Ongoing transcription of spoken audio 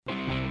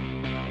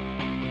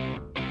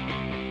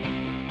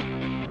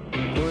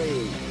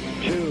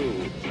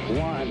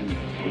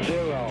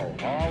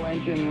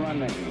engine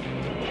running.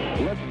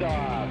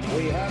 Liftoff.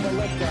 We have a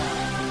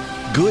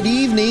liftoff. Good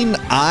evening.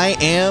 I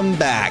am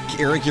back.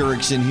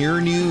 Erickson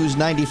here. News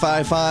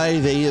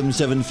 95.5 AM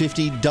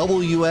 750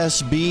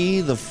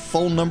 WSB. The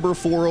phone number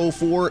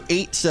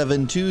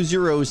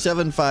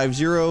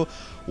 404-872-0750.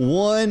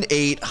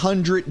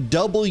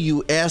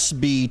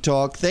 1-800-WSB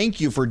Talk. Thank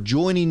you for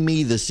joining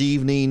me this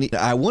evening.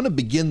 I want to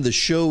begin the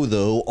show,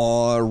 though,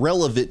 on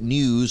relevant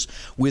news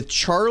with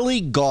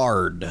Charlie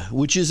Gard,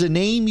 which is a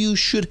name you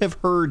should have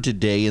heard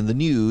today in the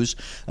news,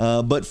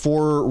 but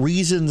for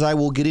reasons I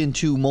will get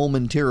into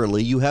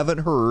momentarily, you haven't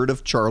heard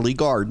of Charlie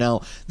Gard.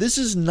 Now, this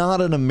is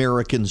not an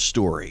American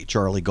story,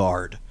 Charlie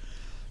Gard.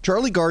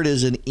 Charlie Gard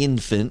is an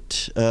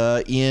infant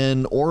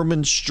in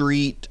Ormond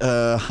Street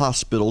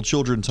Hospital,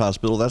 Children's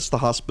Hospital. That's the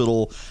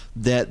hospital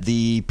that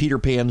the Peter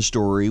Pan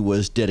story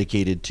was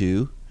dedicated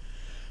to.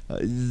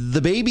 The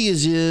baby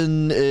is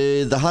in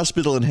the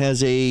hospital and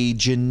has a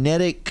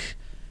genetic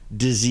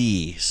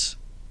disease.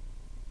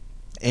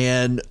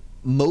 And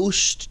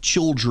most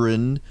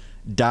children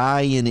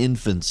die in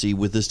infancy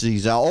with this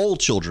disease. Now, all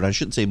children, I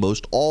shouldn't say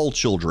most, all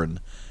children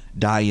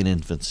die in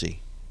infancy.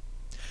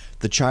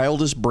 The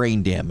child is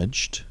brain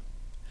damaged,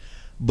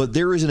 but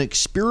there is an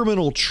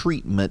experimental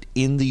treatment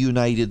in the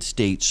United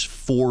States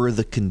for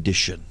the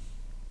condition.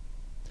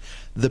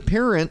 The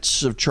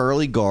parents of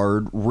Charlie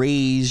Gard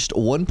raised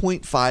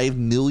 $1.5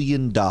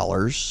 million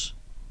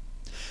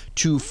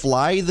to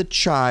fly the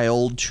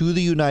child to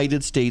the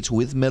United States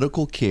with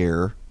medical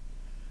care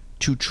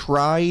to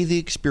try the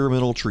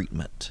experimental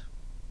treatment.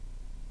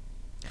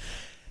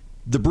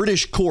 The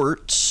British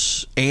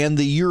courts and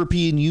the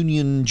European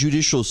Union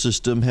judicial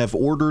system have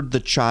ordered the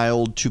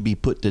child to be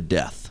put to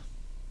death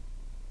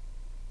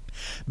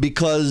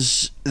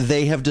because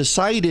they have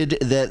decided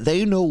that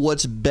they know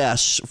what's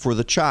best for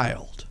the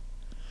child.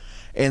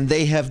 And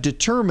they have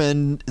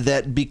determined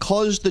that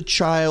because the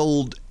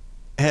child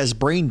has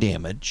brain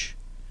damage,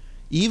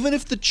 even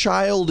if the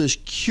child is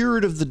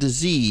cured of the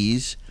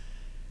disease,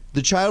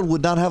 the child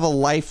would not have a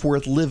life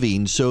worth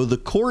living. So the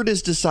court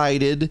has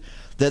decided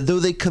that though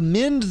they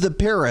commend the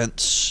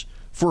parents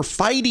for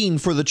fighting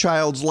for the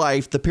child's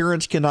life, the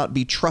parents cannot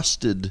be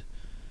trusted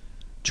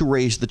to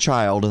raise the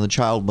child, and the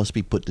child must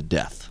be put to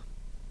death.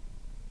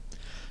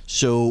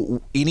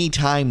 So any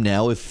time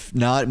now, if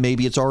not,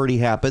 maybe it's already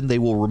happened, they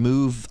will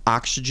remove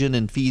oxygen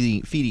and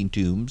feeding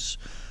tubes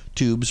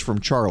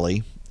from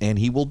Charlie, and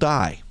he will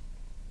die.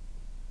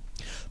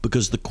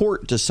 Because the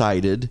court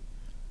decided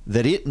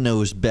that it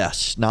knows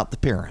best, not the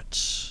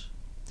parents.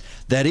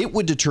 That it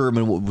would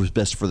determine what was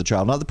best for the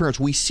child, not the parents.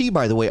 We see,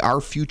 by the way,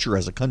 our future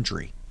as a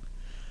country.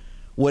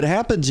 What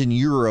happens in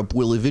Europe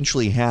will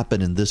eventually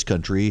happen in this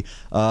country.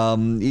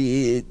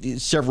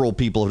 Several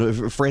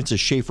people,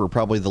 Francis Schaeffer,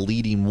 probably the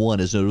leading one,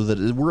 has noted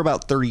that we're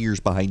about 30 years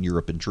behind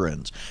Europe in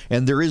trends.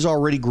 And there is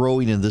already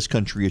growing in this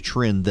country a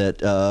trend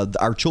that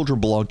our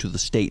children belong to the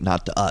state,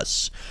 not to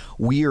us.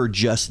 We are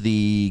just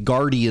the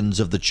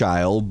guardians of the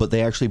child, but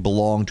they actually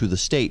belong to the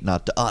state,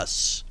 not to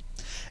us.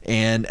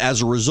 And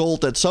as a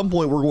result, at some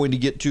point, we're going to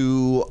get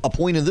to a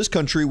point in this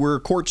country where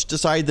courts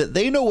decide that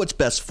they know what's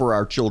best for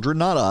our children,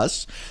 not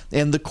us.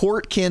 And the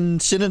court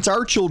can sentence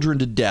our children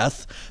to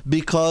death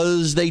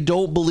because they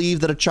don't believe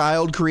that a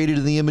child created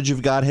in the image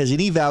of God has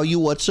any value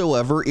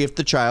whatsoever if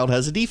the child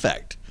has a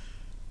defect.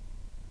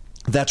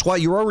 That's why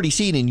you're already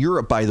seeing in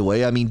Europe, by the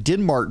way. I mean,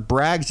 Denmark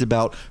brags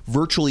about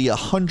virtually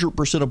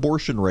 100%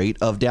 abortion rate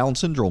of Down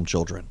syndrome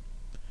children,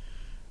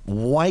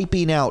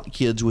 wiping out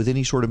kids with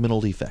any sort of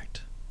mental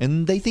defect.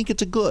 And they think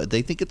it's a good.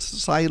 They think it's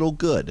societal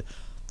good.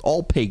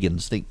 All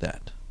pagans think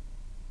that.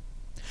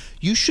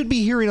 You should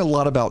be hearing a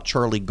lot about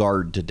Charlie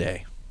Gard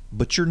today,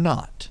 but you're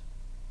not.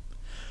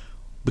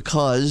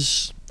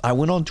 Because I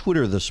went on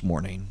Twitter this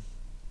morning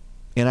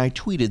and I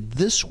tweeted,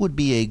 this would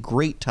be a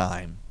great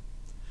time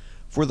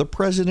for the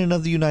President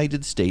of the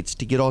United States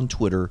to get on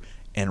Twitter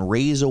and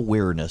raise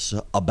awareness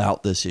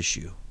about this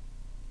issue.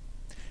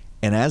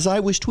 And as I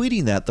was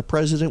tweeting that, the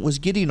President was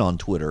getting on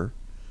Twitter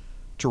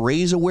to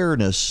raise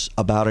awareness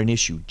about an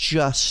issue,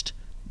 just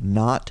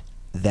not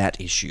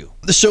that issue.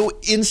 So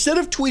instead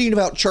of tweeting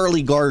about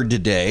Charlie Gard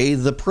today,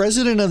 the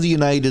President of the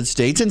United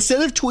States,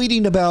 instead of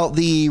tweeting about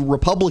the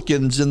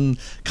Republicans in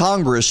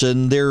Congress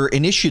and their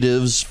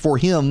initiatives for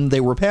him they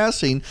were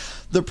passing,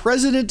 the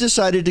President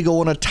decided to go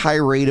on a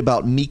tirade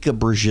about Mika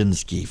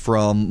Brzezinski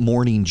from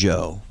Morning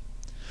Joe.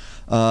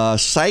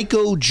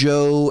 Psycho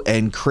Joe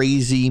and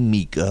Crazy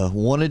Mika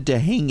wanted to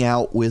hang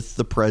out with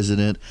the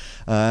president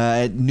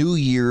at New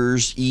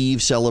Year's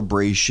Eve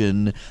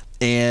celebration,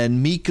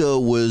 and Mika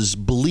was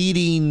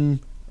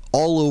bleeding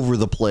all over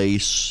the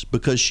place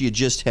because she had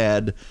just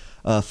had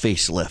a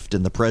facelift,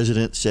 and the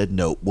president said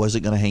no,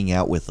 wasn't going to hang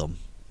out with them.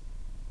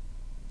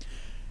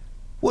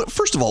 Well,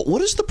 first of all, what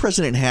does the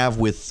president have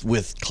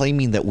with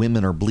claiming that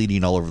women are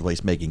bleeding all over the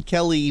place? Megyn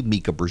Kelly,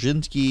 Mika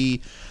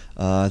Brzezinski.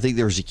 I think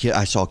there was a kid,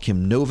 I saw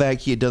Kim Novak.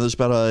 He had done this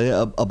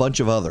about a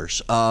bunch of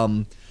others.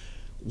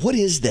 What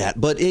is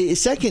that? But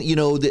second,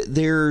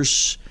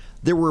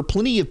 there were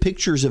plenty of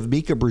pictures of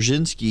Mika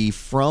Brzezinski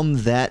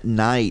from that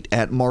night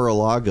at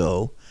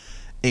Mar-a-Lago.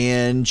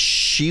 And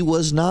she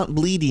was not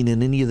bleeding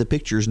in any of the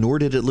pictures, nor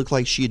did it look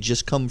like she had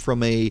just come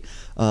from a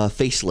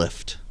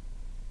facelift.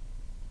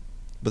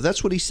 But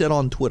that's what he said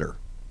on Twitter.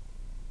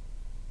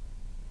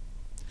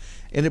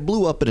 And it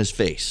blew up in his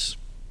face.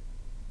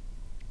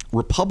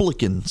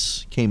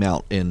 Republicans came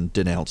out and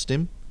denounced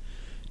him.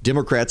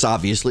 Democrats,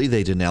 obviously,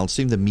 they denounced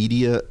him. The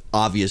media,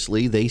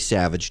 obviously, they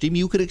savaged him.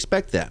 You could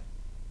expect that.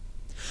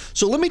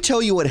 So let me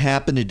tell you what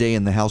happened today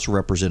in the House of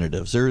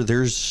Representatives.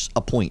 There's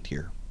a point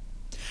here.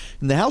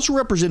 In the House of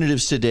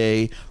Representatives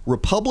today,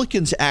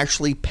 Republicans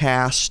actually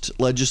passed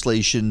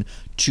legislation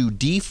to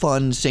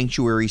defund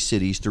sanctuary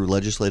cities through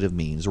legislative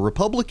means. The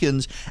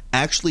Republicans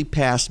actually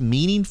passed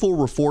meaningful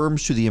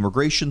reforms to the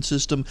immigration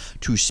system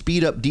to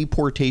speed up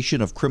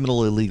deportation of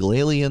criminal illegal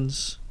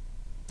aliens.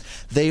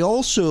 They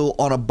also,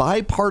 on a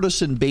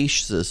bipartisan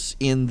basis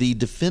in the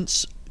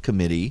Defense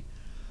Committee,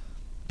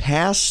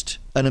 passed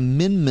an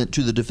amendment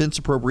to the Defense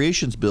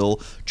Appropriations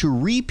Bill to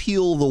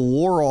repeal the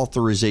war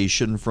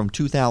authorization from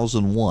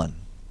 2001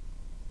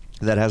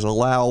 that has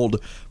allowed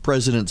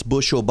Presidents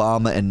Bush,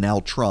 Obama, and now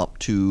Trump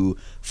to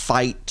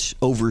fight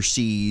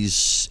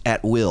overseas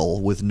at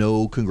will with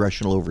no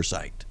congressional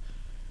oversight.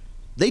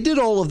 They did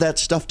all of that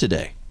stuff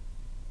today.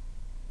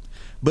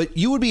 But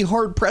you would be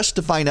hard-pressed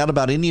to find out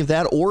about any of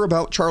that or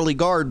about Charlie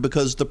Gard,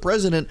 because the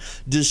president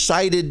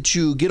decided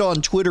to get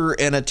on Twitter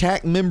and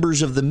attack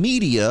members of the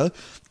media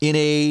in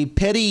a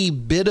petty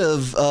bit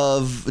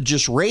of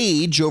just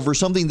rage over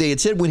something they had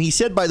said, when he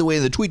said, by the way,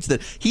 in the tweets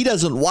that he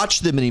doesn't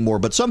watch them anymore.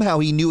 But somehow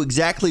he knew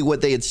exactly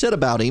what they had said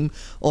about him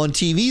on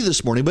TV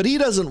this morning, but he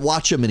doesn't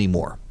watch them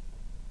anymore.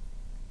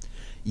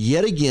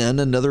 Yet again,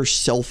 another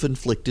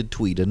self-inflicted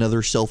tweet,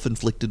 another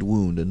self-inflicted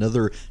wound,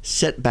 another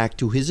setback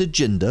to his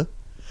agenda.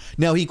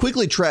 Now, he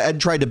quickly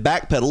tried to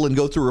backpedal and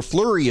go through a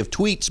flurry of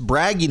tweets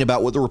bragging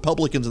about what the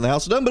Republicans in the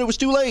House had done, but it was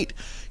too late.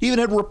 He even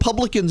had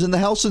Republicans in the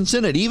House and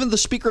Senate, even the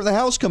Speaker of the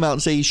House, come out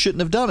and say he shouldn't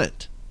have done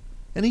it.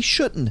 And he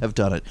shouldn't have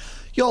done it.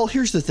 Y'all,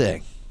 here's the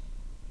thing.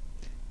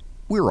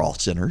 We're all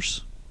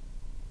sinners.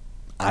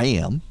 I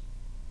am.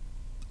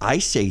 I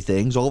say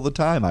things all the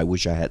time I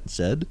wish I hadn't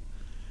said,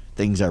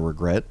 things I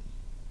regret.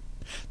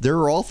 There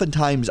are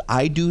oftentimes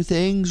I do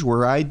things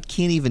where I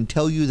can't even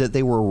tell you that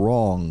they were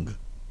wrong.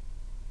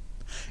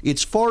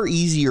 It's far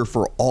easier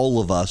for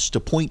all of us to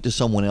point to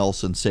someone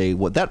else and say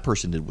what that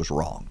person did was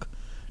wrong,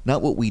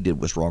 not what we did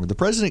was wrong. The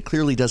president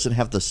clearly doesn't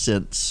have the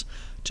sense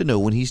to know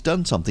when he's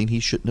done something he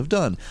shouldn't have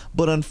done.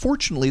 But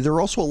unfortunately, there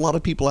are also a lot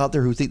of people out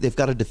there who think they've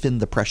got to defend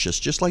the precious,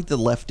 just like the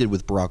left did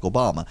with Barack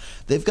Obama.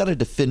 They've got to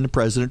defend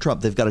President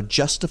Trump. They've got to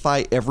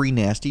justify every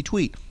nasty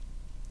tweet.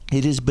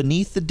 It is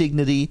beneath the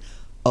dignity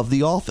of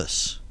the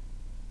office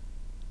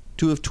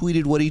to have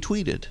tweeted what he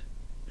tweeted.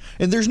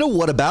 And there's no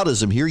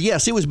whataboutism here.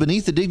 Yes, it was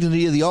beneath the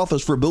dignity of the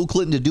office for Bill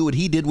Clinton to do what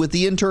he did with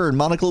the intern,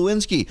 Monica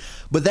Lewinsky.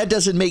 But that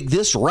doesn't make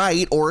this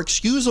right or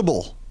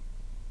excusable.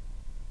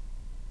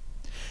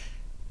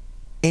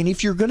 And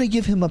if you're going to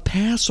give him a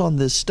pass on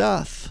this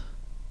stuff,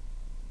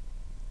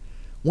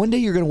 one day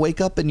you're going to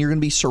wake up and you're going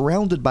to be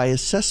surrounded by a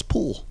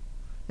cesspool.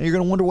 And you're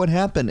going to wonder what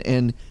happened.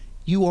 And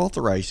you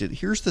authorized it.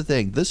 Here's the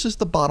thing. This is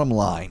the bottom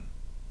line.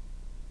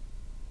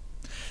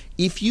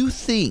 If you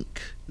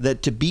think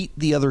that to beat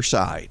the other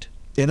side,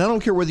 and I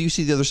don't care whether you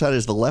see the other side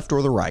as the left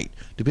or the right,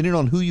 depending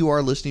on who you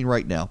are listening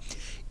right now,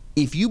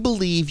 if you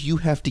believe you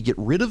have to get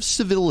rid of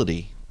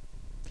civility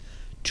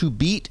to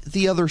beat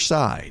the other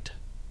side,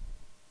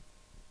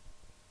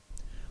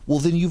 well,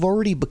 then you've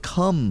already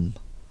become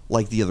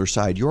like the other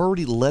side. You're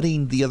already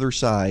letting the other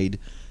side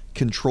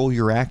control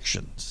your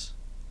actions.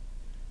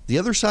 The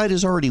other side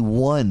has already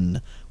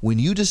won when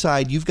you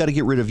decide you've got to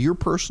get rid of your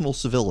personal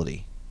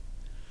civility.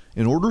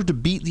 In order to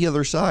beat the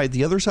other side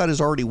has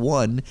already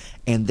won,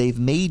 and they've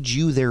made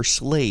you their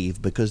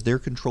slave because they're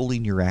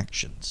controlling your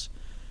actions.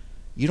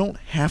 You don't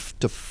have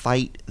to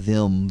fight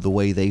them the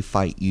way they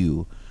fight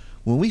you.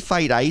 When we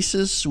fight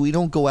ISIS, we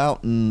don't go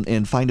out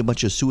and find a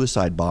bunch of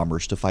suicide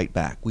bombers to fight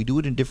back. We do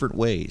it in different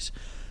ways.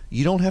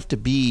 You don't have to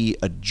be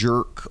a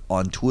jerk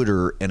on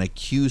Twitter and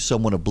accuse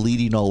someone of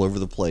bleeding all over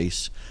the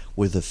place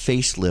with a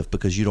facelift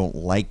because you don't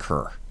like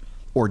her,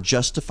 or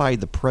justify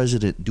the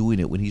president doing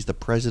it when he's the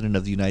president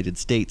of the United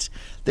States.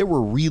 There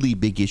were really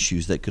big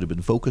issues that could have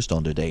been focused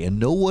on today, and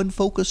no one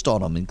focused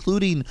on them,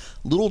 including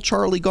little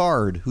Charlie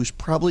Gard, who's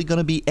probably going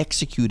to be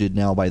executed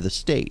now by the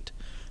state,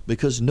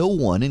 because no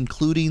one,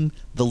 including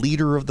the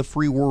leader of the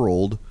free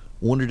world,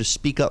 wanted to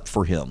speak up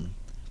for him.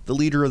 The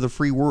leader of the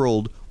free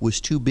world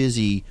was too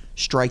busy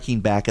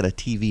striking back at a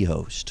TV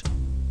host.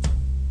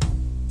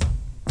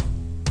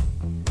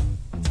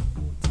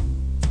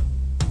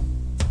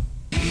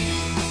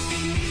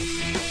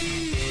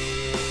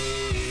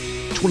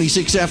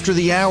 26 after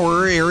the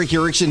hour, Erick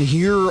Erickson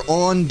here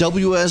on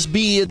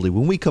WSB.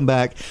 When we come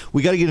back,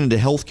 we got to get into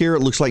healthcare.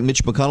 It looks like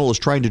Mitch McConnell is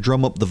trying to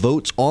drum up the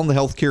votes on the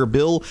healthcare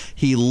bill.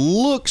 He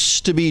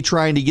looks to be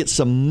trying to get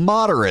some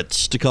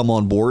moderates to come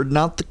on board,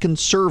 not the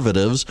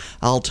conservatives.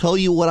 I'll tell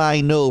you what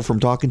I know from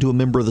talking to a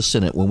member of the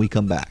Senate when we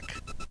come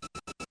back.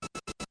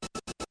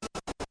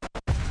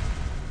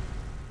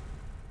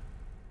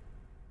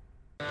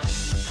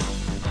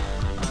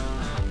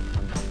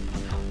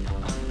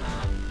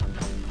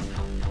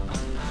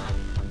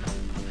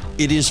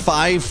 It is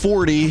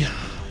 5:40.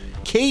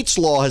 Kate's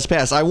Law has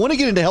passed. I want to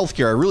get into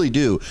healthcare, I really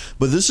do,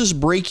 but this is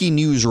breaking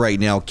news right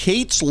now.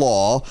 Kate's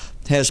Law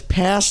has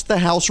passed the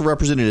House of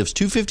Representatives,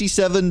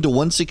 257 to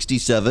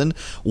 167.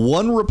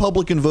 One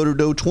Republican voted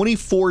no,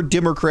 24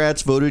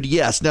 Democrats voted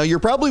yes. Now, you're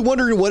probably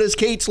wondering, what is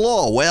Kate's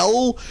Law?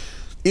 Well,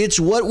 it's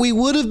what we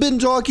would have been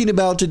talking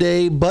about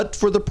today, but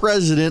for the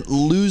president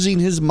losing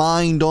his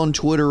mind on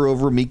Twitter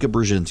over Mika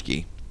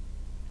Brzezinski.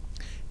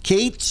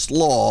 Kate's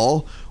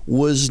Law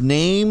was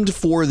named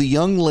for the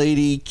young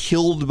lady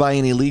killed by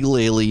an illegal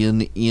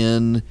alien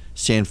in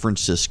San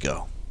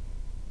Francisco.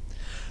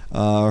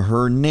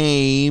 Her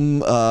name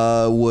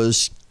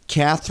was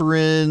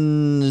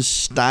Catherine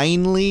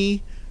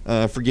Steinle.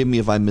 Forgive me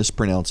if I'm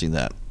mispronouncing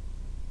that.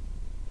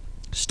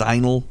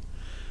 Steinle.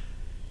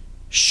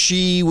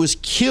 She was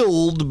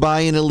killed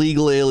by an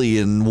illegal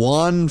alien,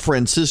 Juan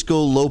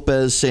Francisco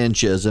Lopez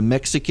Sanchez, a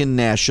Mexican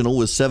national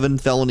with 7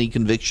 felony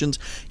convictions.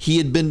 He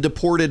had been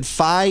deported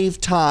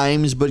 5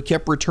 times but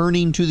kept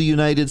returning to the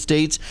United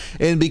States.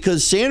 And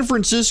because San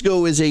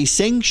Francisco is a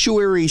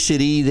sanctuary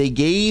city, they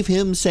gave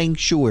him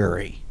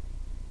sanctuary.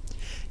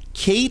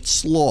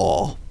 Kate's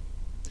Law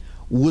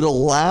would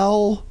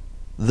allow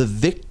the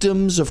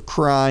victims of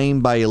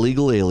crime by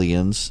illegal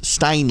aliens,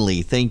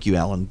 Steinle, thank you,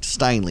 Alan,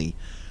 Steinle,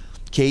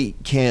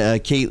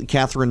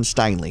 Catherine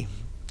Steinle.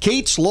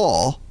 Kate's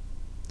Law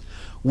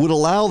would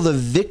allow the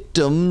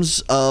victims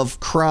of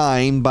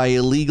crime by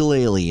illegal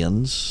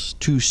aliens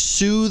to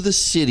sue the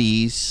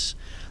cities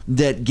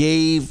that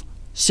gave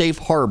safe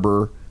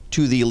harbor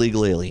to the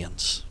illegal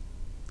aliens.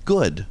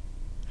 Good.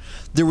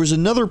 There was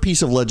another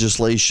piece of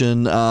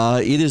legislation.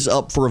 It is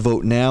up for a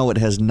vote now. It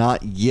has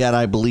not yet,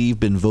 I believe,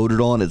 been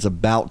voted on. It's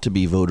about to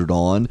be voted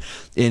on.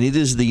 And it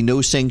is the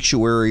No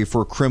Sanctuary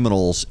for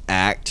Criminals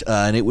Act.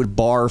 And it would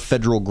bar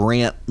federal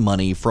grant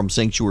money from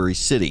sanctuary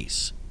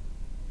cities.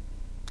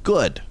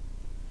 Good.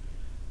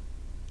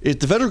 If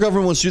the federal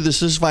government wants to do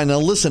this is fine. Now,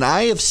 listen,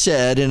 I have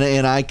said,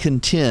 and I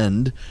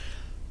contend,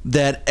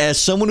 that as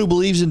someone who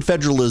believes in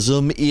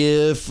federalism,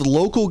 if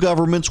local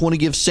governments want to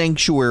give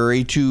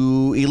sanctuary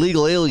to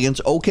illegal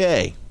aliens,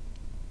 okay.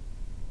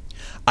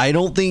 I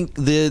don't think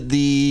that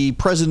the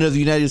president of the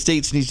United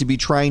States needs to be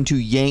trying to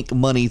yank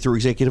money through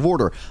executive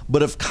order.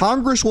 But if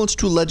Congress wants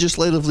to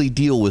legislatively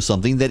deal with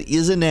something that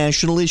is a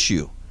national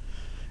issue,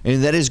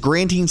 and that is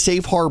granting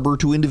safe harbor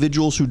to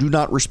individuals who do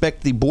not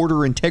respect the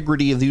border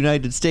integrity of the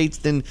United States,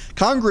 then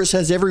Congress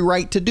has every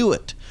right to do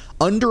it.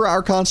 Under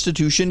our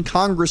Constitution,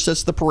 Congress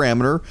sets the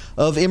parameter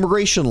of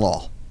immigration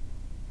law.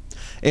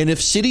 And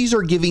if cities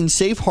are giving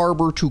safe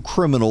harbor to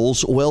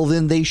criminals, well,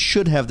 then they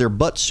should have their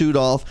butt sued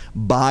off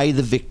by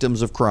the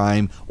victims of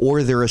crime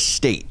or their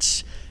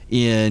estates.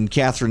 In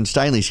Catherine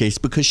Steinle's case,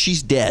 because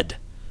she's dead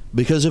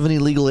because of an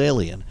illegal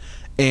alien.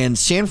 And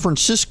San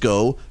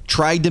Francisco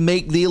tried to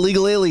make the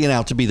illegal alien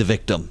out to be the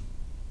victim.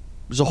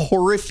 It was a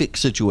horrific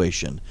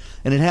situation.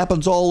 And it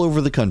happens all over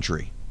the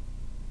country.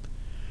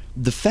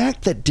 The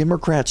fact that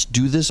Democrats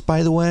do this,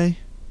 by the way,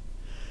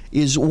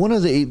 is one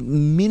of the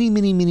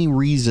many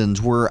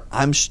reasons where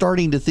I'm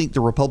starting to think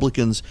the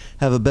Republicans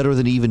have a better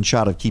than even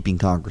shot of keeping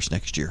Congress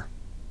next year.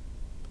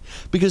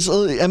 Because,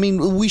 I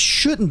mean, we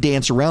shouldn't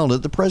dance around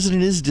it. The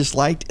president is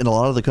disliked in a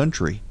lot of the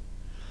country,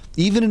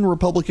 even in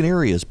Republican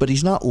areas, but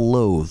he's not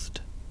loathed.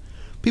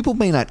 People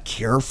may not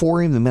care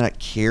for him. They may not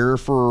care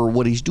for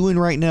what he's doing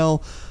right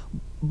now,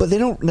 but they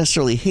don't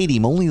necessarily hate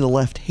him. Only the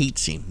left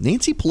hates him.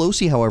 Nancy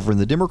Pelosi, however, and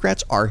the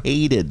Democrats are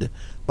hated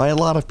by a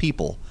lot of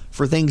people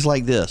for things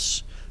like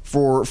this,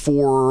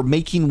 for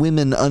making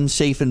women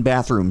unsafe in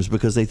bathrooms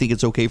because they think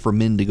it's okay for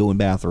men to go in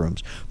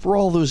bathrooms, for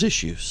all those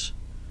issues.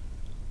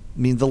 I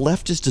mean, the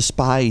left is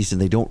despised and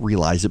they don't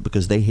realize it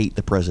because they hate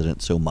the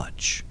president so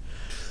much.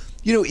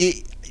 You know,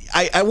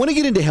 I want to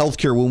get into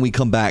healthcare when we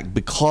come back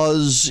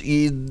because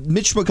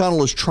Mitch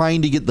McConnell is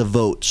trying to get the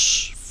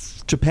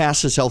votes to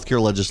pass his healthcare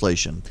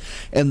legislation.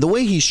 And the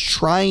way he's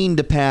trying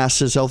to pass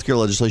his healthcare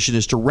legislation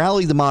is to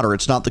rally the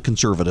moderates, not the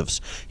conservatives.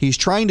 He's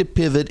trying to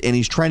pivot and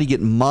he's trying to get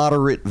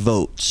moderate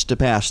votes to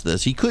pass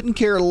this. He couldn't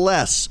care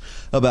less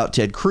about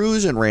Ted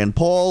Cruz and Rand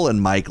Paul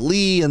and Mike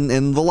Lee and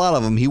a lot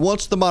of them. He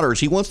wants the moderates.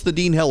 He wants the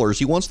Dean Hellers.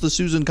 He wants the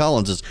Susan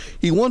Collinses.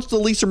 He wants the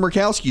Lisa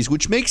Murkowskis,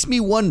 which makes me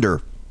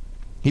wonder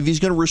if he's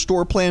going to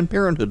restore Planned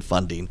Parenthood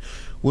funding.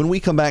 When we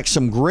come back,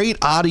 some great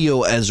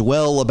audio as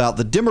well about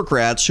the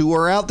Democrats who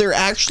are out there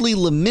actually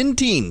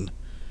lamenting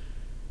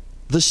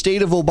the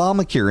state of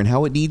Obamacare and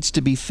how it needs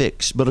to be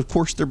fixed. But of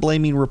course, they're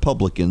blaming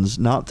Republicans,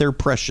 not their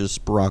precious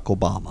Barack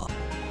Obama.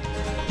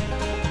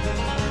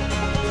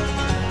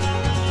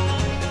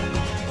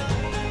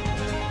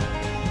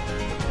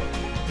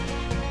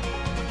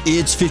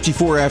 It's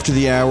 54 after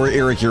the hour.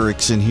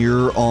 Erickson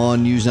here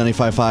on News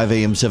 95.5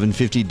 AM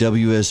 750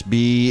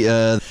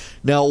 WSB.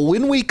 Now,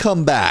 when we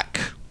come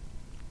back,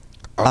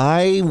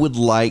 I would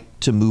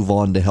like to move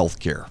on to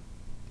healthcare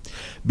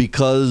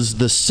because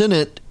the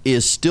Senate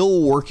is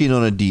still working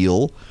on a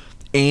deal,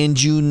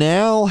 and you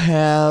now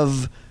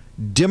have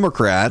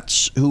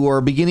Democrats who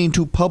are beginning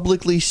to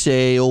publicly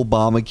say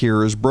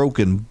Obamacare is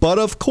broken. But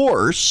of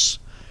course,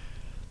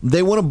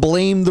 They want to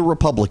blame the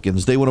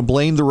Republicans. They want to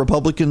blame the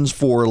Republicans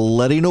for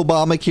letting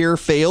Obamacare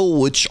fail,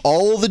 which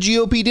all the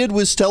GOP did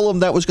was tell them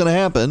that was going to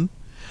happen.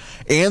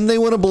 And they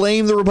want to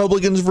blame the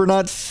Republicans for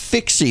not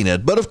fixing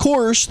it. But of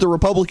course, the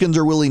Republicans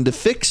are willing to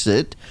fix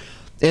it,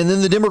 and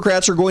then the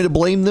Democrats are going to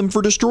blame them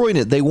for destroying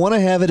it. They want to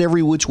have it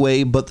every which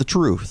way but the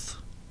truth.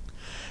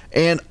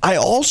 And I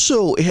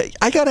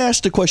got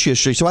asked a question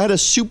yesterday. So I had a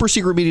super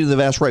secret meeting of the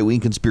vast right-wing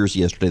conspiracy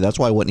yesterday. That's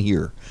why I wasn't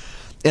here.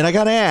 And I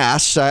got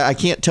asked, I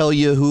can't tell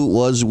you who it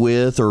was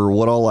with or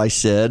what all I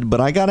said,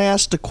 but I got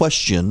asked a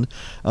question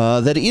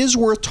that is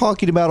worth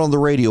talking about on the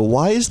radio.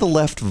 Why is the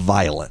left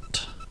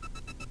violent?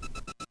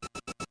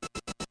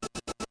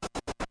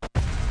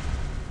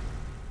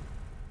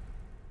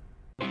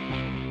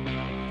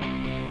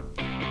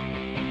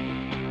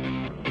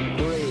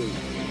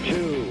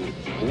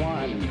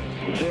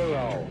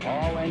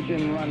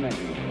 Engine running.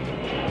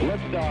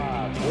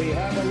 Liftoff. We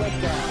have a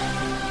liftoff.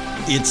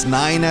 It's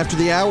 9 after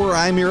the hour.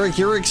 I'm Erick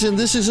Erickson.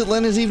 This is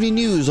Atlanta's Evening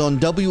News on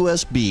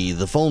WSB.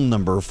 The phone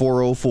number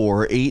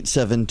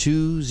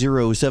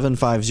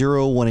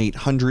 404-872-0750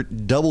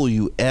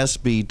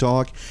 1-800-WSB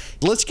Talk.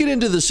 Let's get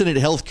into the Senate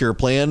health care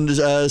plan.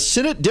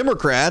 Senate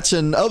Democrats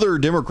and other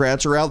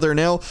Democrats are out there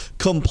now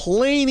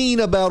complaining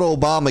about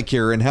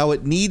Obamacare and how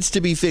it needs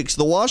to be fixed.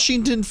 The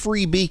Washington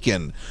Free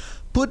Beacon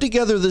put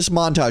together this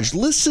montage.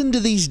 Listen to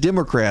these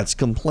Democrats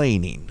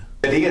complaining.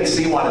 The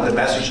DNC wanted the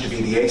message to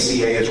be the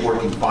ACA is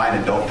working fine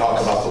and don't talk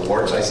about the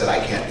warts. I said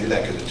I can't do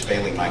that because it's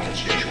failing my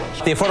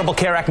constituents. The Affordable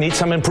Care Act needs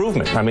some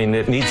improvement. I mean,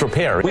 it needs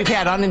repair. We've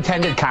had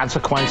unintended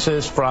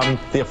consequences from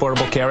the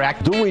Affordable Care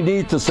Act. Do we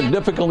need to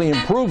significantly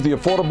improve the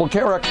Affordable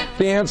Care Act?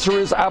 The answer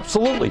is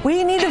absolutely.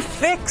 We need to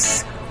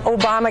fix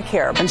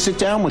Obamacare. And sit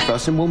down with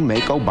us and we'll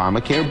make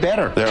Obamacare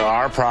better. There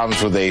are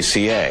problems with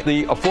ACA.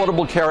 The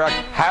Affordable Care Act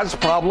has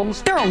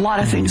problems. There are a lot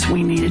of things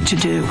we needed to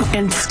do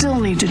and still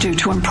need to do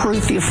to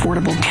improve the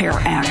Affordable Care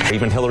Act.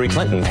 Even Hillary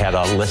Clinton had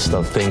a list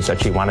of things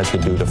that she wanted to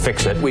do to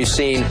fix it. We've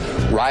seen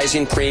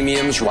rising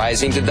premiums,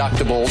 rising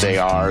deductibles. They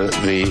are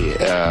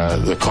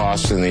the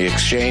costs in the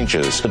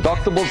exchanges.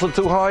 Deductibles are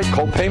too high.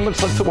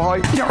 Co-payments are too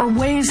high. There are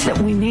ways that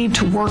we need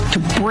to work to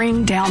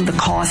bring down the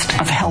cost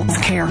of health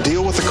care.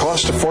 Deal with the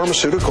cost of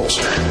pharmaceuticals.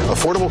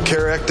 Affordable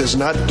Care Act does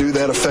not do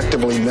that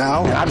effectively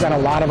now. I've got a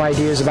lot of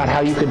ideas about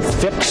how you could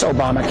fix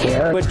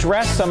Obamacare. To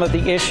address some of the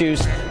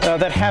issues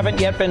that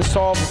haven't yet been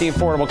solved with the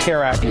Affordable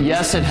Care Act.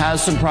 Yes, it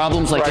has some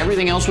problems like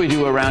everything else we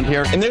do around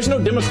here. And there's no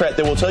Democrat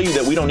that will tell you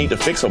that we don't need to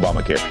fix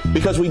Obamacare,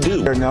 because we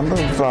do. There are a number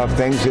of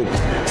things that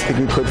I think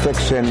you could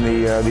fix in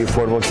the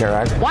Affordable Care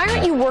Act. Why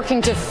aren't you working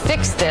to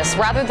fix this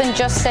rather than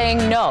just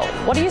saying no?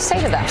 What do you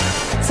say to that?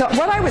 So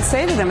what I would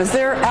say to them is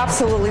they're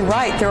absolutely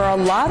right. There are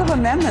a lot of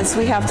amendments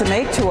we have to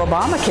make to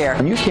Obamacare.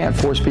 And you can't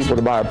force people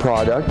to buy a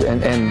product,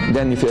 and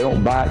then if they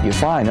don't buy it, you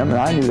fine them. And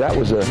I knew that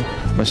was a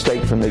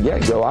mistake from the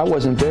get-go. I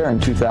wasn't there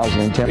in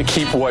 2010.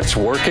 Keep what's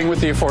working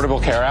with the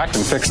Affordable Care Act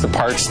and fix the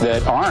parts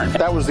that aren't.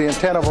 That was the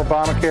intent of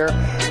Obamacare.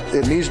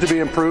 It needs to be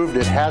improved.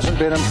 It hasn't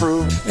been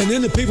improved. And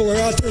then the people are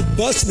out there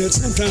busting it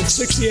sometimes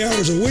 60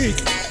 hours a week,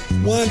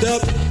 wind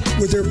up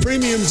with their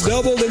premiums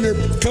doubled and their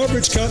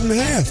coverage cut in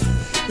half.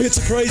 It's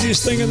the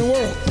craziest thing in the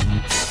world.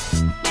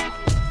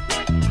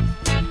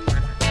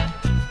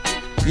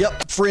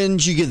 Yep,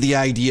 friends, you get the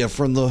idea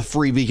from the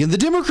Free Beacon. The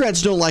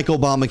Democrats don't like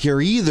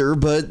Obamacare either,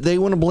 but they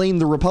want to blame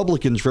the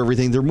Republicans for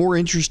everything. They're more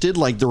interested,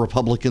 like the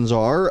Republicans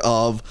are,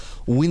 of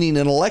winning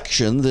an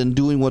election than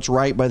doing what's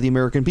right by the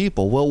American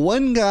people. Well,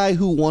 one guy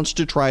who wants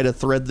to try to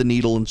thread the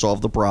needle and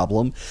solve the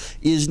problem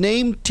is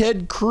named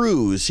Ted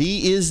Cruz.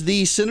 He is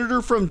the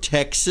senator from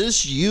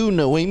Texas. You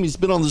know him. He's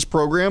been on this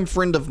program,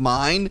 friend of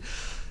mine.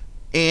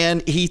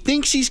 And he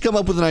thinks he's come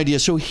up with an idea.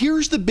 So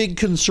here's the big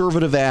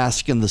conservative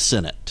ask in the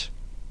Senate.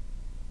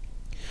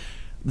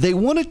 They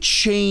want to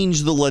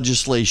change the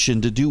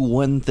legislation to do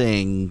one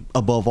thing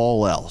above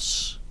all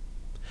else,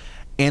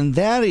 and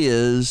that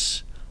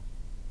is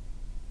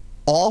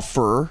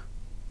offer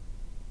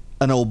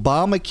an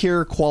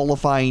Obamacare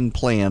qualifying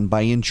plan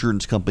by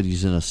insurance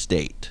companies in a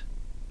state.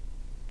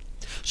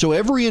 So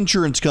every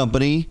insurance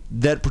company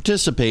that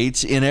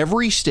participates in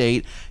every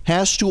state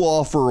has to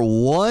offer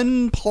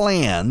one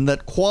plan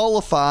that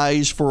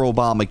qualifies for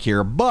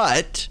Obamacare,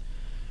 but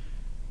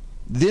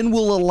then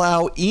we'll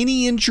allow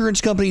any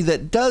insurance company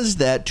that does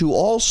that to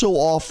also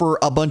offer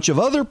a bunch of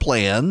other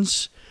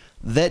plans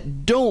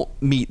that don't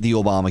meet the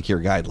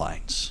Obamacare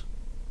guidelines.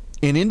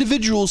 And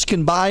individuals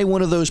can buy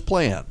one of those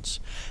plans.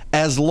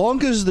 As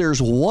long as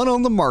there's one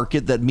on the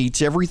market that meets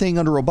everything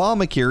under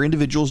Obamacare,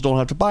 individuals don't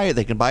have to buy it.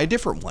 They can buy a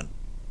different one.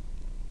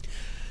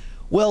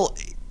 Well,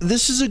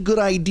 this is a good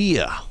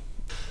idea.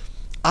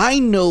 I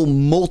know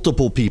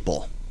multiple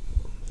people,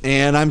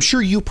 and I'm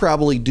sure you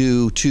probably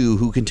do too,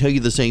 who can tell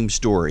you the same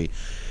story,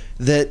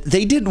 that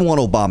they didn't want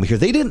Obamacare.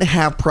 They didn't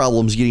have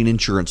problems getting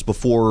insurance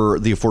before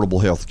the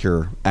Affordable Health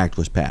Care Act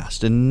was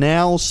passed. And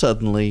now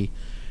suddenly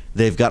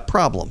they've got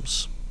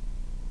problems.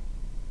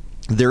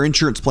 Their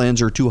insurance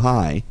plans are too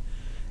high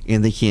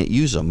and they can't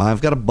use them.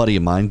 I've got a buddy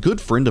of mine,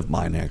 good friend of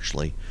mine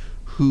actually,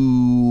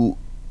 who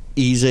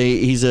he's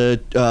a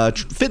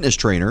fitness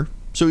trainer,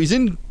 So he's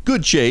in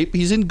good shape.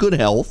 He's in good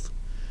health.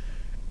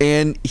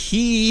 And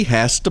he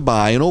has to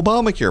buy an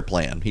Obamacare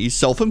plan. He's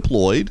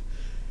self-employed,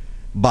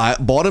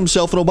 bought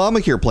himself an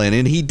Obamacare plan.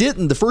 And he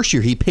didn't the first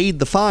year. He paid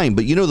the fine.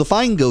 But, the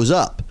fine goes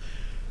up.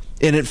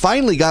 And it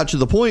finally got to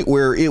the point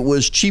where it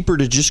was cheaper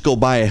to just go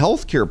buy a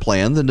health care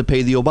plan than to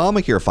pay the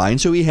Obamacare fine.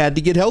 So he had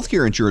to get health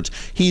care insurance.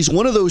 He's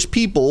one of those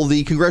people,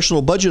 the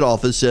Congressional Budget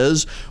Office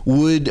says,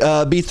 would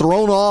be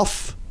thrown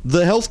off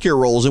the health care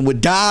rolls and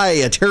would die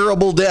a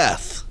terrible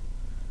death.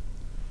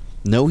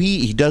 No,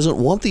 he doesn't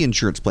want the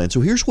insurance plan. So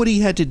here's what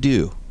he had to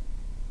do.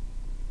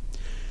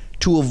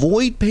 To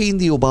avoid paying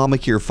the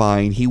Obamacare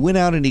fine, he went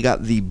out and he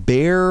got the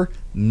bare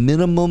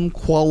minimum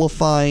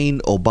qualifying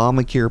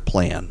Obamacare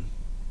plan.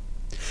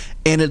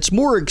 And it's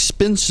more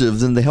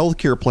expensive than the health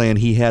care plan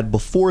he had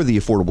before the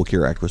Affordable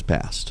Care Act was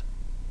passed.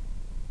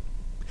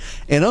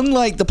 And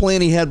unlike the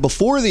plan he had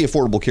before the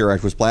Affordable Care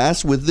Act was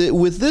passed, with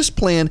this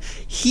plan,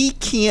 he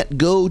can't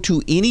go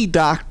to any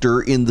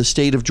doctor in the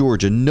state of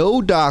Georgia.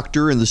 No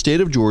doctor in the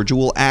state of Georgia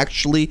will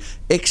actually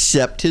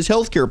accept his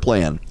health care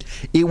plan.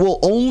 It will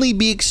only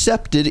be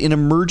accepted in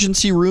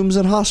emergency rooms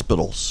and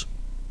hospitals.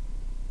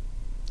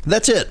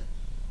 That's it.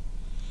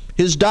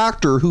 His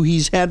doctor, who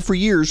he's had for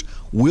years,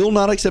 will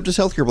not accept his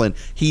health care plan.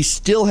 He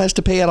still has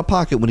to pay out of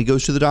pocket when he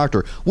goes to the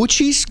doctor, which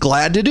he's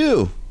glad to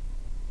do.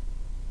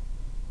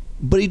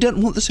 But he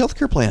doesn't want this health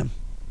care plan.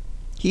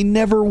 He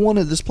never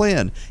wanted this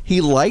plan.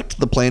 He liked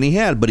the plan he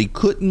had, but he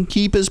couldn't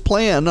keep his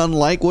plan,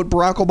 unlike what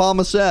Barack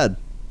Obama said.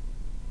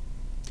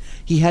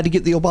 He had to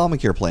get the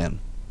Obamacare plan.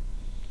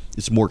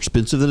 It's more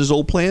expensive than his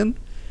old plan,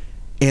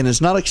 and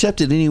it's not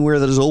accepted anywhere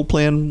that his old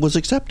plan was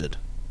accepted.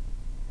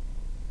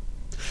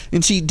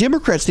 And see,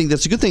 Democrats think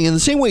that's a good thing. In the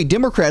same way,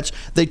 Democrats,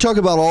 they talk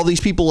about all these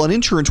people on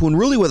insurance when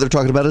really what they're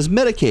talking about is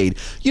Medicaid.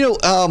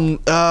 Ben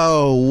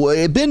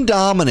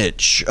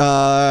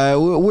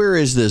Domenech, where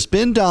is this?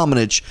 Ben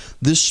Domenech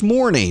this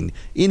morning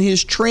in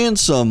his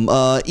Transom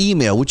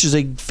email, which is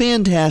a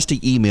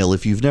fantastic email.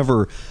 If you've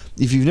never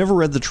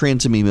read the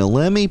Transom email,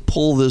 let me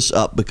pull this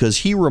up because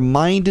he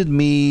reminded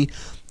me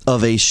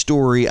of a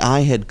story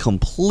I had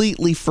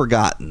completely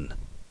forgotten.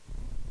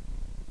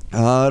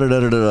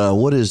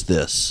 What is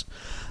this?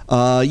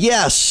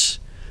 Yes,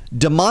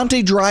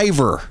 DeMonte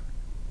Driver.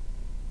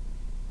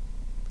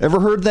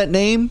 Ever heard that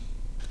name?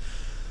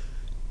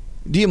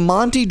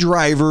 DeMonte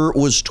Driver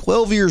was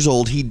 12 years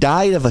old. He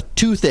died of a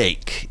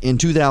toothache in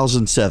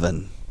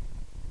 2007.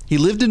 He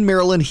lived in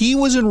Maryland. He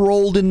was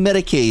enrolled in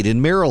Medicaid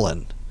in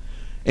Maryland,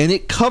 and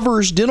it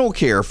covers dental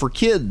care for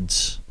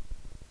kids.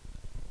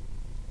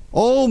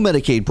 All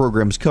Medicaid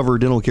programs cover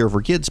dental care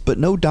for kids, but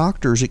no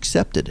doctors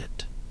accepted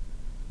it.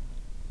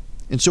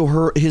 And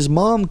so his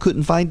mom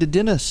couldn't find a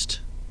dentist.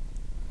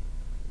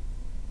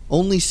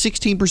 Only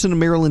 16% of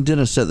Maryland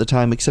dentists at the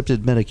time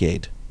accepted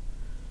Medicaid.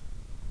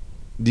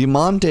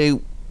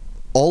 DeMonte,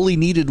 all he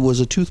needed was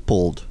a tooth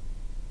pulled.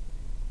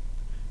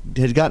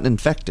 Had gotten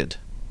infected.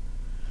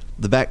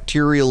 The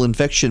bacterial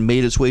infection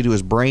made its way to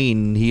his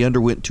brain. He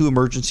underwent 2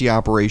 emergency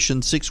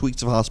operations, 6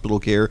 weeks of hospital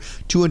care,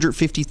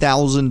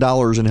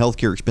 $250,000 in health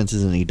care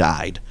expenses, and he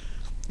died.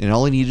 And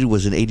all he needed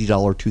was an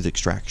 $80 tooth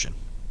extraction.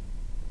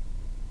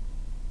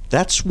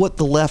 That's what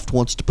the left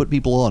wants to put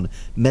people on,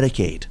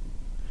 Medicaid.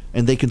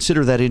 And they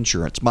consider that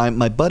insurance.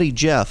 My buddy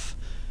Jeff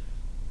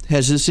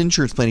has this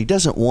insurance plan. He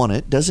doesn't want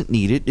it, doesn't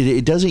need it,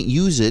 it doesn't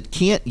use it,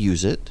 can't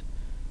use it.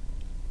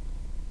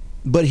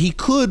 But he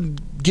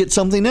could get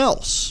something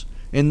else.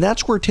 And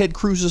that's where Ted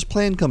Cruz's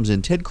plan comes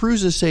in. Ted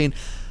Cruz is saying,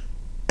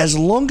 as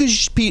long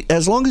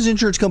as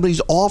insurance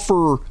companies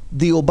offer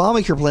the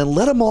Obamacare plan,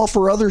 let them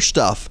offer other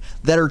stuff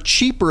that are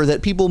cheaper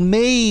that people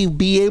may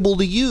be able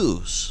to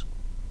use.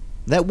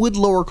 That would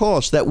lower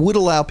costs. That would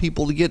allow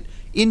people to get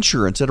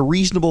insurance at a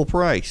reasonable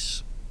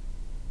price.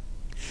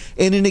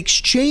 And in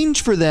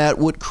exchange for that,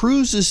 what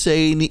Cruz is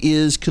saying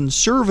is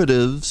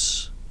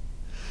conservatives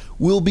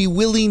will be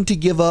willing to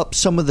give up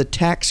some of the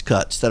tax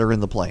cuts that are in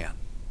the plan.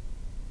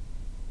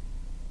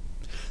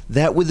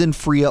 That would then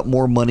free up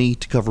more money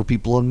to cover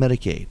people on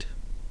Medicaid.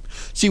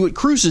 See, what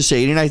Cruz is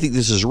saying, and I think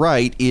this is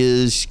right,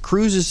 is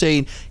Cruz is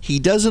saying he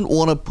doesn't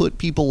want to put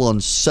people on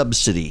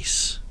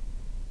subsidies.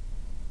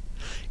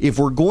 If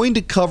we're going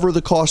to cover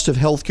the cost of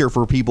health care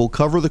for people,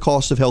 cover the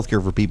cost of health care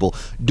for people.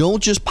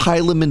 Don't just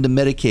pile them into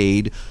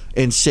Medicaid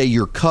and say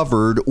you're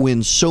covered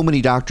when so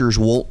many doctors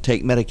won't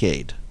take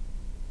Medicaid.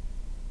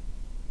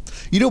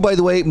 By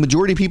the way,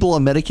 majority of people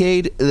on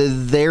Medicaid,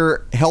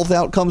 their health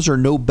outcomes are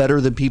no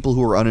better than people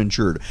who are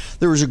uninsured.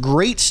 There was a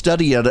great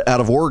study out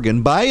of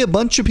Oregon by a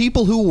bunch of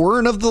people who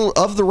weren't of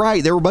the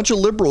right. There were a bunch of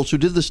liberals who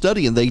did the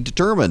study, and they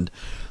determined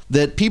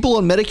that people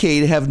on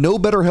Medicaid have no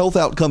better health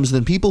outcomes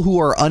than people who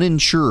are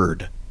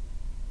uninsured.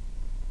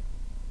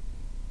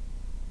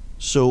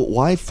 So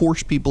why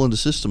force people into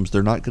systems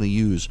they're not going to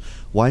use?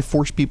 Why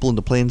force people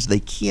into plans they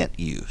can't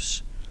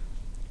use?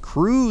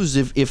 Cruz,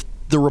 if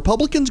the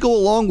Republicans go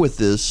along with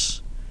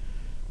this,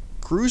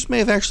 Cruz may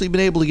have actually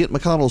been able to get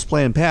McConnell's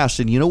plan passed.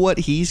 And you know what?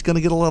 He's going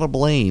to get a lot of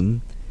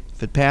blame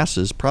if it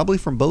passes, probably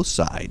from both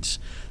sides.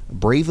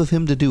 Brave of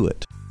him to do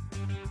it.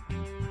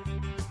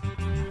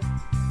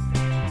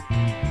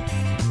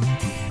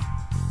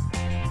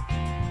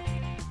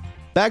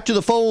 Back to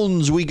the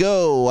phones we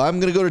go.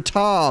 I'm going to go to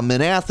Tom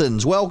in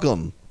Athens.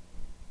 Welcome.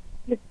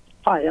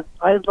 Hi,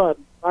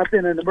 I've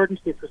been an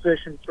emergency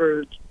physician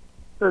for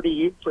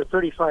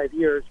 35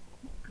 years,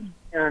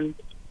 and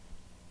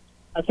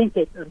I think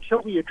that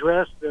until we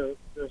address the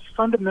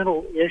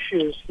fundamental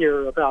issues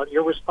here about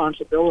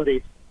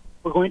irresponsibility,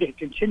 we're going to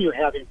continue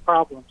having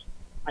problems.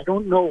 I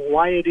don't know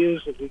why it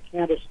is that we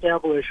can't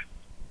establish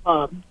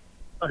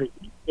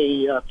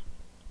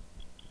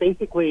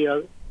basically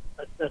a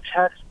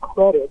tax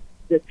credit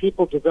that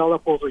people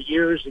develop over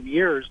years and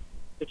years.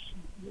 It's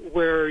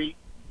where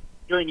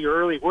during your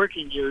early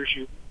working years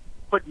you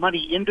put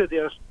money into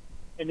this,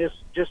 and this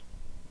just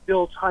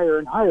builds higher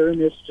and higher,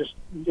 and it's just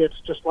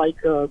like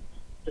a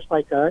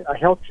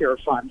healthcare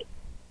fund.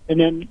 And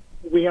then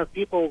we have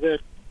people that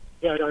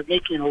are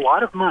making a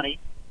lot of money.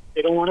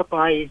 They don't want to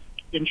buy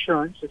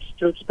insurance; it's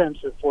too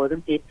expensive for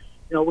them.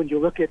 When you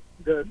look at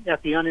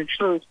the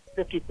uninsured,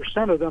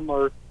 50% of them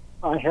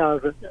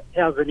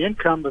have an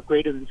income of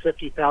greater than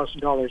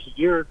 $50,000 a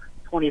year.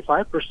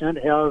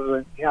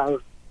 25%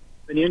 have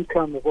an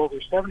income of over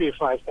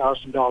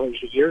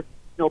 $75,000 a year.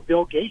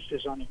 Bill Gates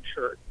is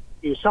uninsured.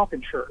 He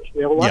self-insures.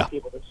 We have a lot of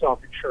people that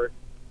self-insure.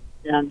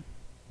 And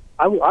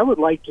I would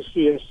like to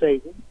see us say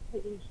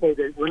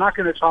that we're not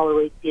going to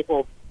tolerate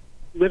people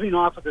living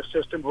off of the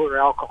system who are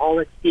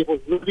alcoholics, people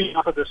living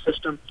off of the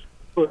system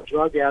who are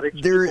drug addicts.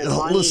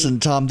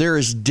 Listen, Tom, there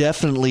is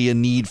definitely a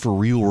need for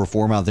real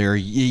reform out there.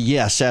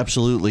 Yes,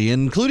 absolutely,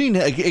 including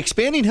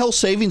expanding health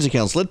savings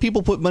accounts. Let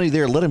people put money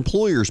there. Let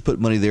employers put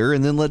money there,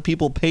 and then let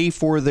people pay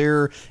for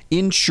their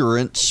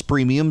insurance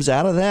premiums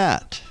out of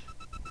that.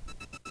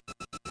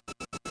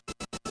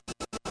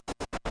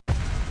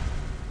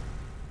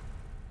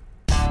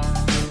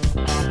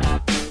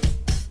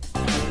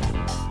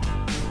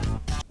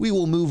 We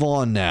will move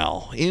on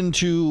now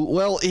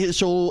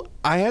so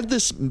I had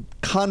this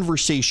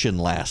conversation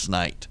last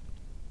night.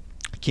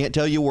 I can't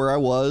tell you where I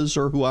was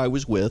or who I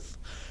was with.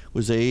 It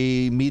was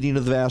a meeting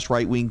of the vast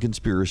right-wing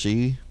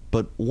conspiracy.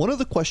 But one of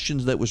the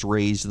questions that was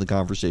raised in the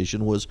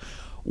conversation was,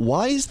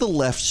 why is the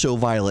left so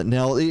violent?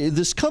 Now,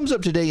 this comes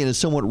up today and is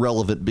somewhat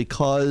relevant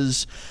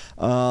because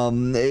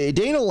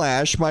Dana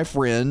Lash, my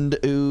friend,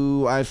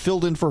 who I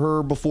filled in for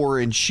her before,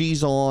 and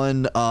she's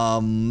on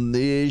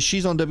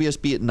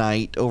WSB at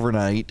night,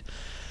 overnight.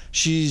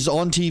 She's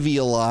on TV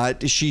a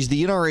lot. She's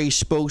the NRA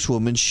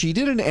spokeswoman. She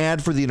did an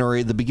ad for the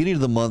NRA at the beginning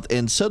of the month,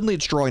 and suddenly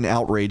it's drawing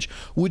outrage,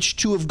 which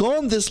to have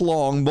gone this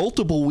long,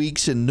 multiple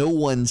weeks, and no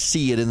one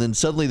see it, and then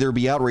suddenly there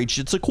be outrage.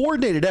 It's a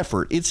coordinated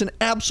effort. It's an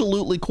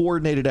absolutely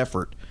coordinated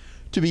effort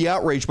to be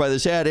outraged by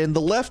this ad, and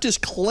the left is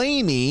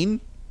claiming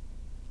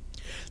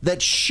that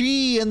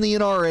she and the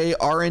NRA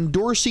are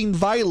endorsing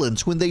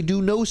violence when they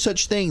do no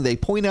such thing. They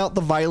point out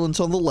the violence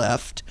on the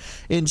left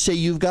and say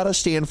you've got to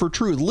stand for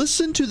truth.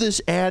 Listen to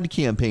this ad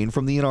campaign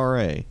from the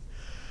NRA.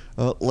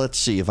 Let's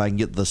see if I can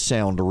get the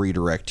sound to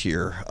redirect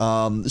here.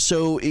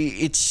 So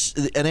it's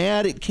an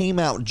ad. It came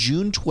out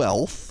June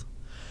 12th.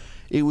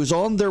 It was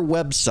on their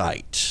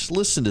website.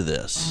 Listen to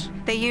this.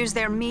 They use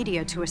their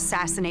media to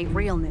assassinate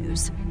real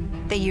news.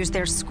 They use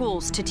their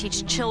schools to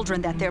teach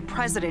children that their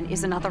president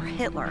is another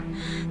Hitler.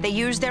 They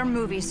use their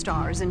movie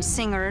stars and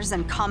singers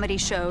and comedy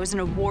shows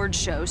and award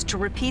shows to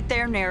repeat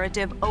their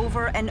narrative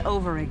over and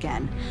over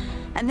again.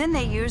 And then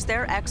they use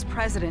their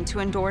ex-president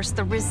to endorse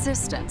the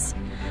resistance,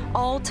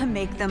 all to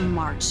make them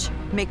march,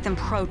 make them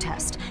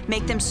protest,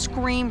 make them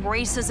scream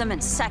racism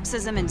and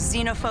sexism and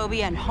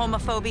xenophobia and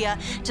homophobia,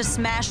 to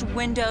smash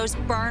windows,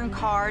 burn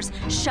cars,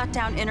 shut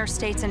down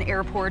interstates and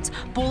airports,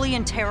 bully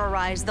and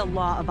terrorize the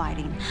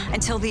law-abiding,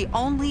 until the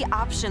only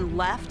option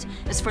left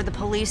is for the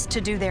police to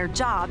do their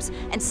jobs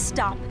and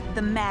stop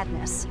the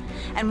madness.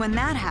 And when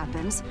that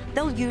happens,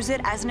 they'll use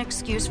it as an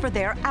excuse for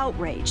their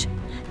outrage.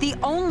 The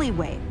only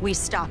way we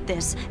stop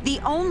this, the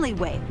only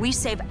way we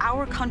save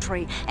our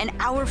country and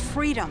our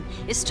freedom,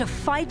 is to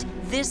fight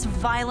this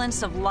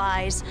violence of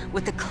lies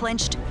with the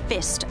clenched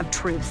fist of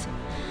truth.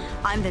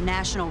 I'm the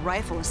National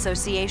Rifle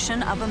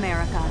Association of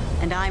America,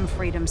 and I'm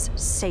freedom's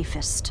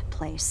safest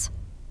place.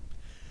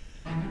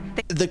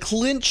 The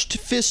clenched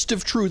fist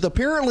of truth.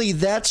 Apparently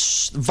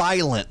that's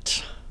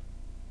violent.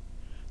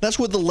 That's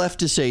what the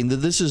left is saying, that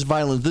this is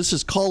violent. This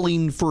is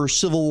calling for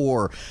civil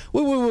war.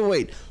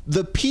 Wait.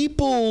 The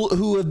people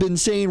who have been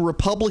saying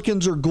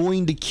Republicans are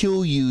going to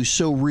kill you,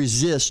 so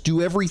resist.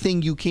 Do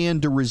everything you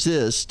can to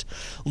resist.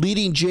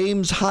 Leading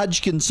James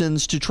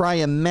Hodgkinsons to try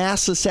a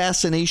mass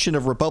assassination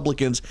of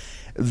Republicans.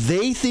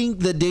 They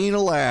think that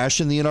Dana Lash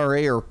and the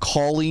NRA are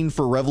calling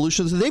for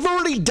revolutions. They've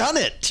already done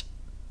it.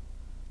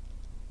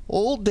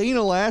 Old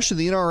Dana Lash and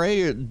the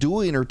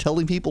NRA are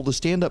telling people to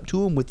stand up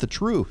to them with the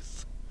truth.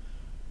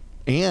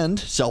 And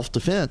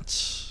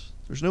self-defense.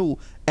 There's no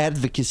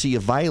advocacy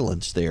of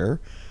violence there.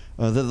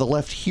 The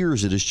left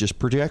hears it as just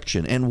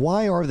projection. And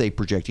why are they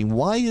projecting?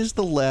 Why is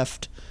the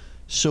left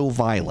so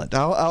violent?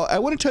 I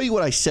want to tell you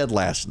what I said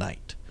last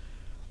night.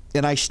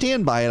 And I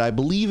stand by it. I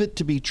believe it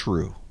to be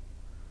true.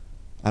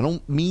 I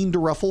don't mean to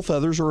ruffle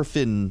feathers or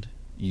offend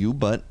you,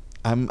 but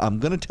I'm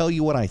going to tell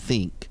you what I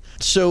think.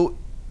 So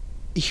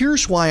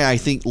here's why I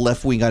think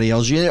left-wing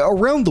ideology,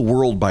 around the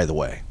world, by the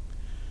way,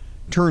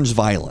 turns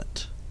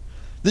violent.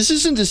 This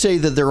isn't to say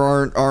that there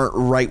aren't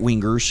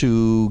right-wingers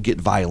who get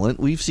violent.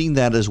 We've seen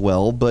that as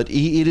well. But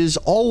it is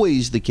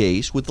always the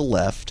case with the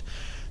left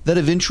that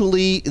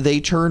eventually they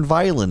turn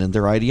violent in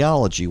their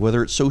ideology,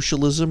 whether it's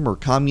socialism or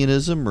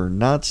communism or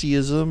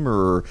Nazism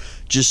or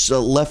just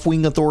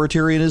left-wing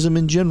authoritarianism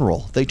in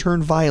general. They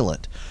turn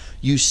violent.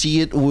 You see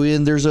it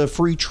when there's a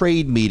free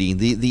trade meeting,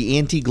 the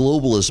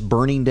anti-globalists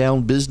burning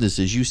down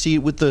businesses. You see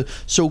it with the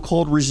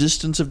so-called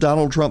resistance of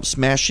Donald Trump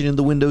smashing in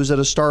the windows at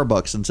a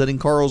Starbucks and setting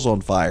cars on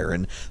fire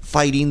and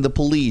fighting the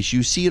police.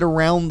 You see it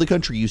around the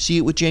country. You see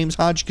it with James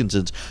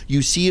Hodgkinson's.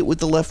 You see it with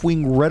the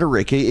left-wing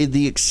rhetoric,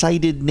 the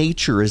excited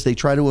nature as they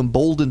try to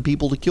embolden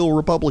people to kill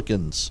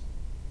Republicans.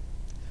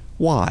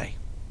 Why?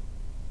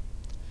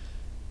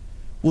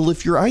 Well,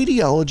 if your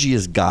ideology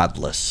is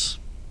godless,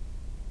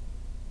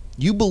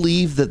 you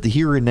believe that the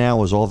here and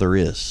now is all there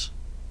is.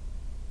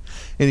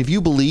 And if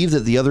you believe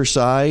that the other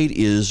side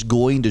is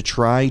going to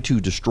try to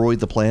destroy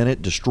the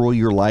planet, destroy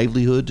your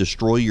livelihood,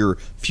 destroy your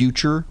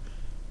future,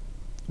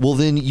 well,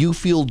 then you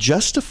feel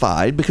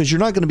justified because you're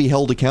not going to be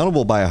held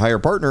accountable by a higher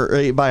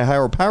partner, by a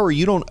higher power.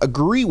 You don't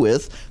agree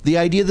with the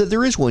idea that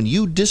there is one.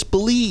 You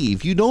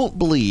disbelieve. You don't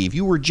believe.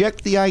 You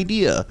reject the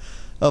idea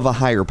of a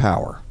higher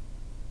power.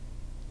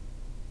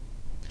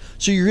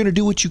 So you're going to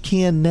do what you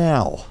can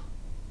now.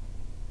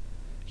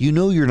 You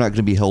know you're not going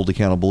to be held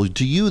accountable.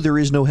 To you, there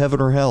is no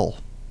heaven or hell.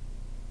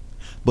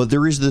 But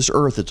there is this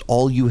earth. It's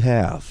all you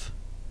have.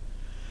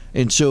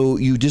 And so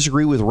you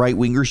disagree with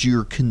right-wingers.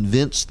 You're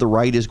convinced the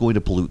right is going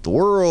to pollute the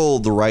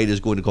world. The right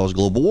is going to cause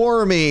global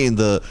warming.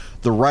 The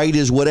right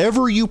is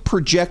whatever you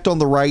project on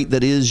the right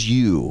that is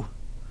you.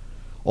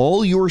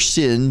 All your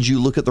sins, you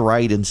look at the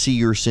right and see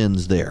your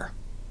sins there.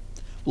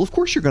 Well, of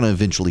course you're going to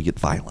eventually get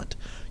violent.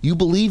 You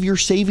believe you're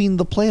saving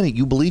the planet.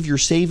 You believe you're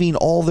saving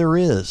all there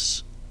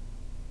is.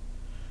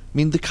 I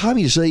mean, the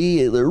communists,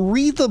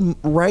 read the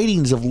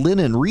writings of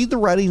Lenin, read the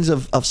writings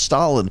of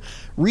Stalin,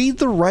 read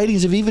the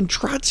writings of even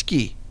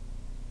Trotsky.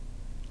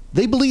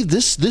 They believe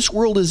this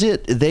world is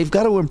it. They've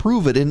got to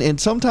improve it.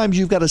 And sometimes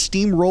you've got to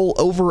steamroll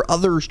over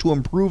others to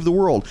improve the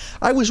world.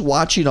 I was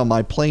watching on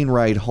my plane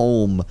ride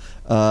home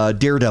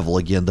Daredevil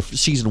again, the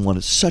season 1.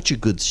 It's such a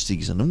good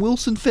season. And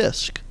Wilson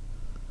Fisk,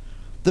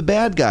 the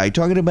bad guy,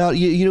 talking about,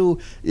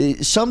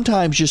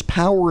 sometimes just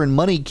power and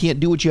money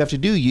can't do what you have to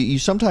do. You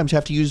sometimes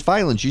have to use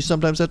violence. You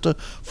sometimes have to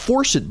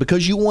force it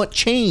because you want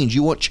change.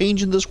 You want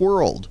change in this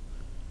world.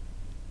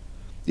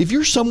 If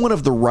you're someone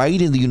of the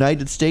right in the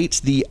United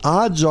States, the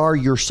odds are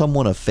you're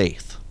someone of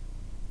faith.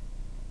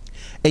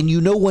 And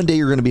you know one day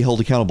you're going to be held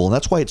accountable. And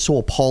that's why it's so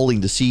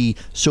appalling to see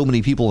so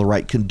many people on the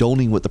right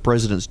condoning what the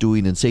president's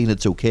doing and saying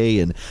it's okay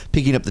and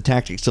picking up the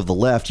tactics of the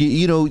left.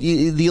 The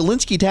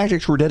Alinsky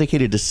tactics were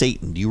dedicated to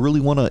Satan. Do you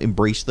really want to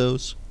embrace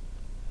those?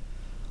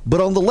 But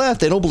on the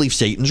left, they don't believe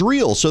Satan's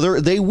real. So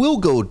they will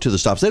go to the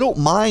stops. They don't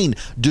mind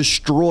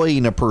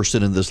destroying a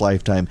person in this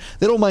lifetime.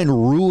 They don't mind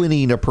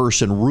ruining a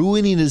person,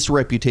 ruining his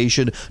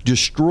reputation,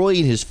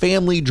 destroying his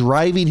family,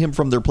 driving him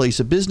from their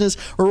place of business,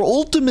 or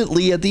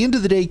ultimately, at the end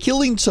of the day,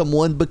 killing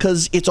someone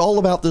because it's all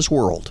about this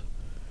world.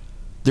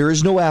 There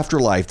is no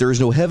afterlife. There is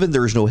no heaven.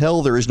 There is no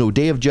hell. There is no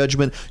day of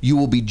judgment. You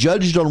will be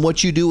judged on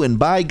what you do. And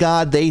by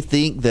God, they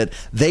think that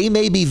they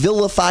may be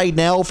vilified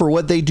now for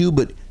what they do,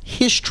 but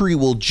history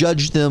will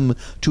judge them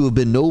to have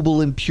been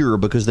noble and pure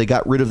because they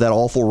got rid of that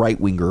awful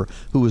right-winger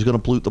who was going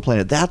to pollute the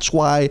planet. That's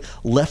why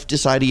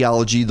leftist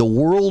ideology the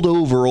world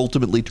over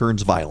ultimately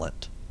turns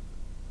violent.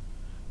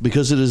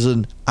 Because it is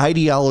an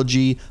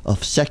ideology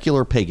of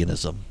secular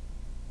paganism,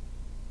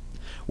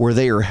 where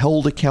they are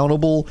held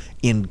accountable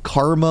in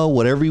karma,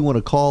 whatever you want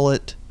to call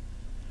it,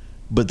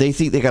 but they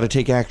think they got to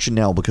take action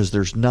now because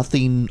there's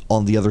nothing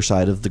on the other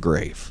side of the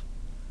grave.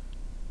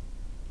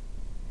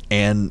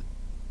 And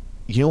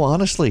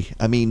honestly,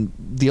 I mean,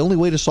 the only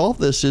way to solve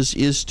this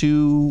is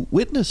to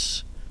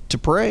witness, to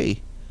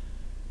pray,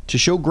 to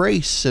show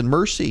grace and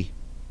mercy.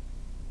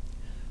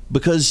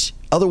 Because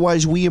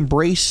otherwise we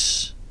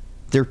embrace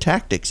their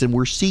tactics, and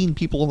we're seeing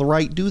people on the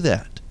right do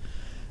that.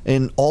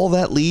 And all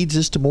that leads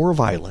is to more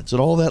violence. And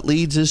all that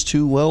leads is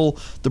to,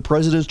 the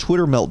president's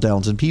Twitter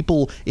meltdowns and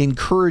people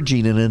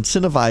encouraging and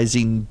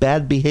incentivizing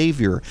bad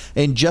behavior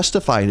and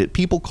justifying it.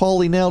 People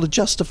calling now to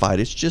justify it.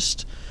 It's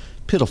just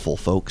pitiful,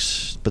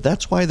 folks. But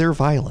that's why they're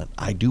violent,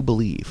 I do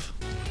believe.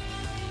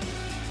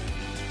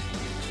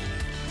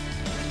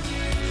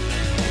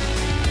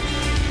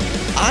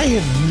 I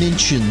have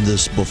mentioned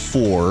this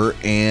before,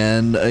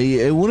 and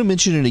I want to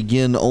mention it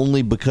again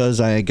only because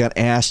I got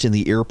asked in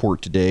the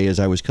airport today as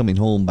I was coming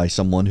home by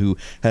someone who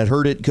had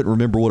heard it, couldn't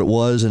remember what it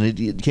was, and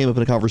it came up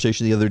in a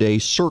conversation the other day.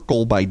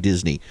 Circle by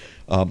Disney.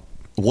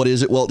 What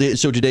is it? Well,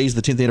 so today's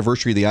the 10th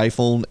anniversary of the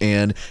iPhone,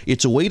 and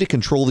it's a way to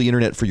control the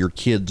internet for your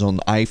kids on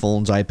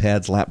iPhones,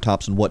 iPads,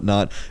 laptops, and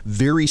whatnot.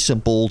 Very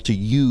simple to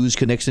use,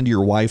 connects into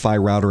your Wi-Fi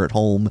router at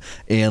home,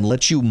 and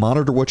lets you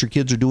monitor what your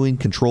kids are doing,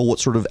 control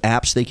what sort of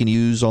apps they can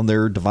use on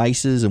their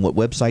devices and what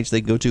websites they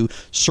go to.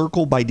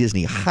 Circle by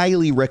Disney,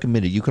 highly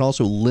recommended. You can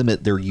also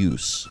limit their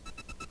use.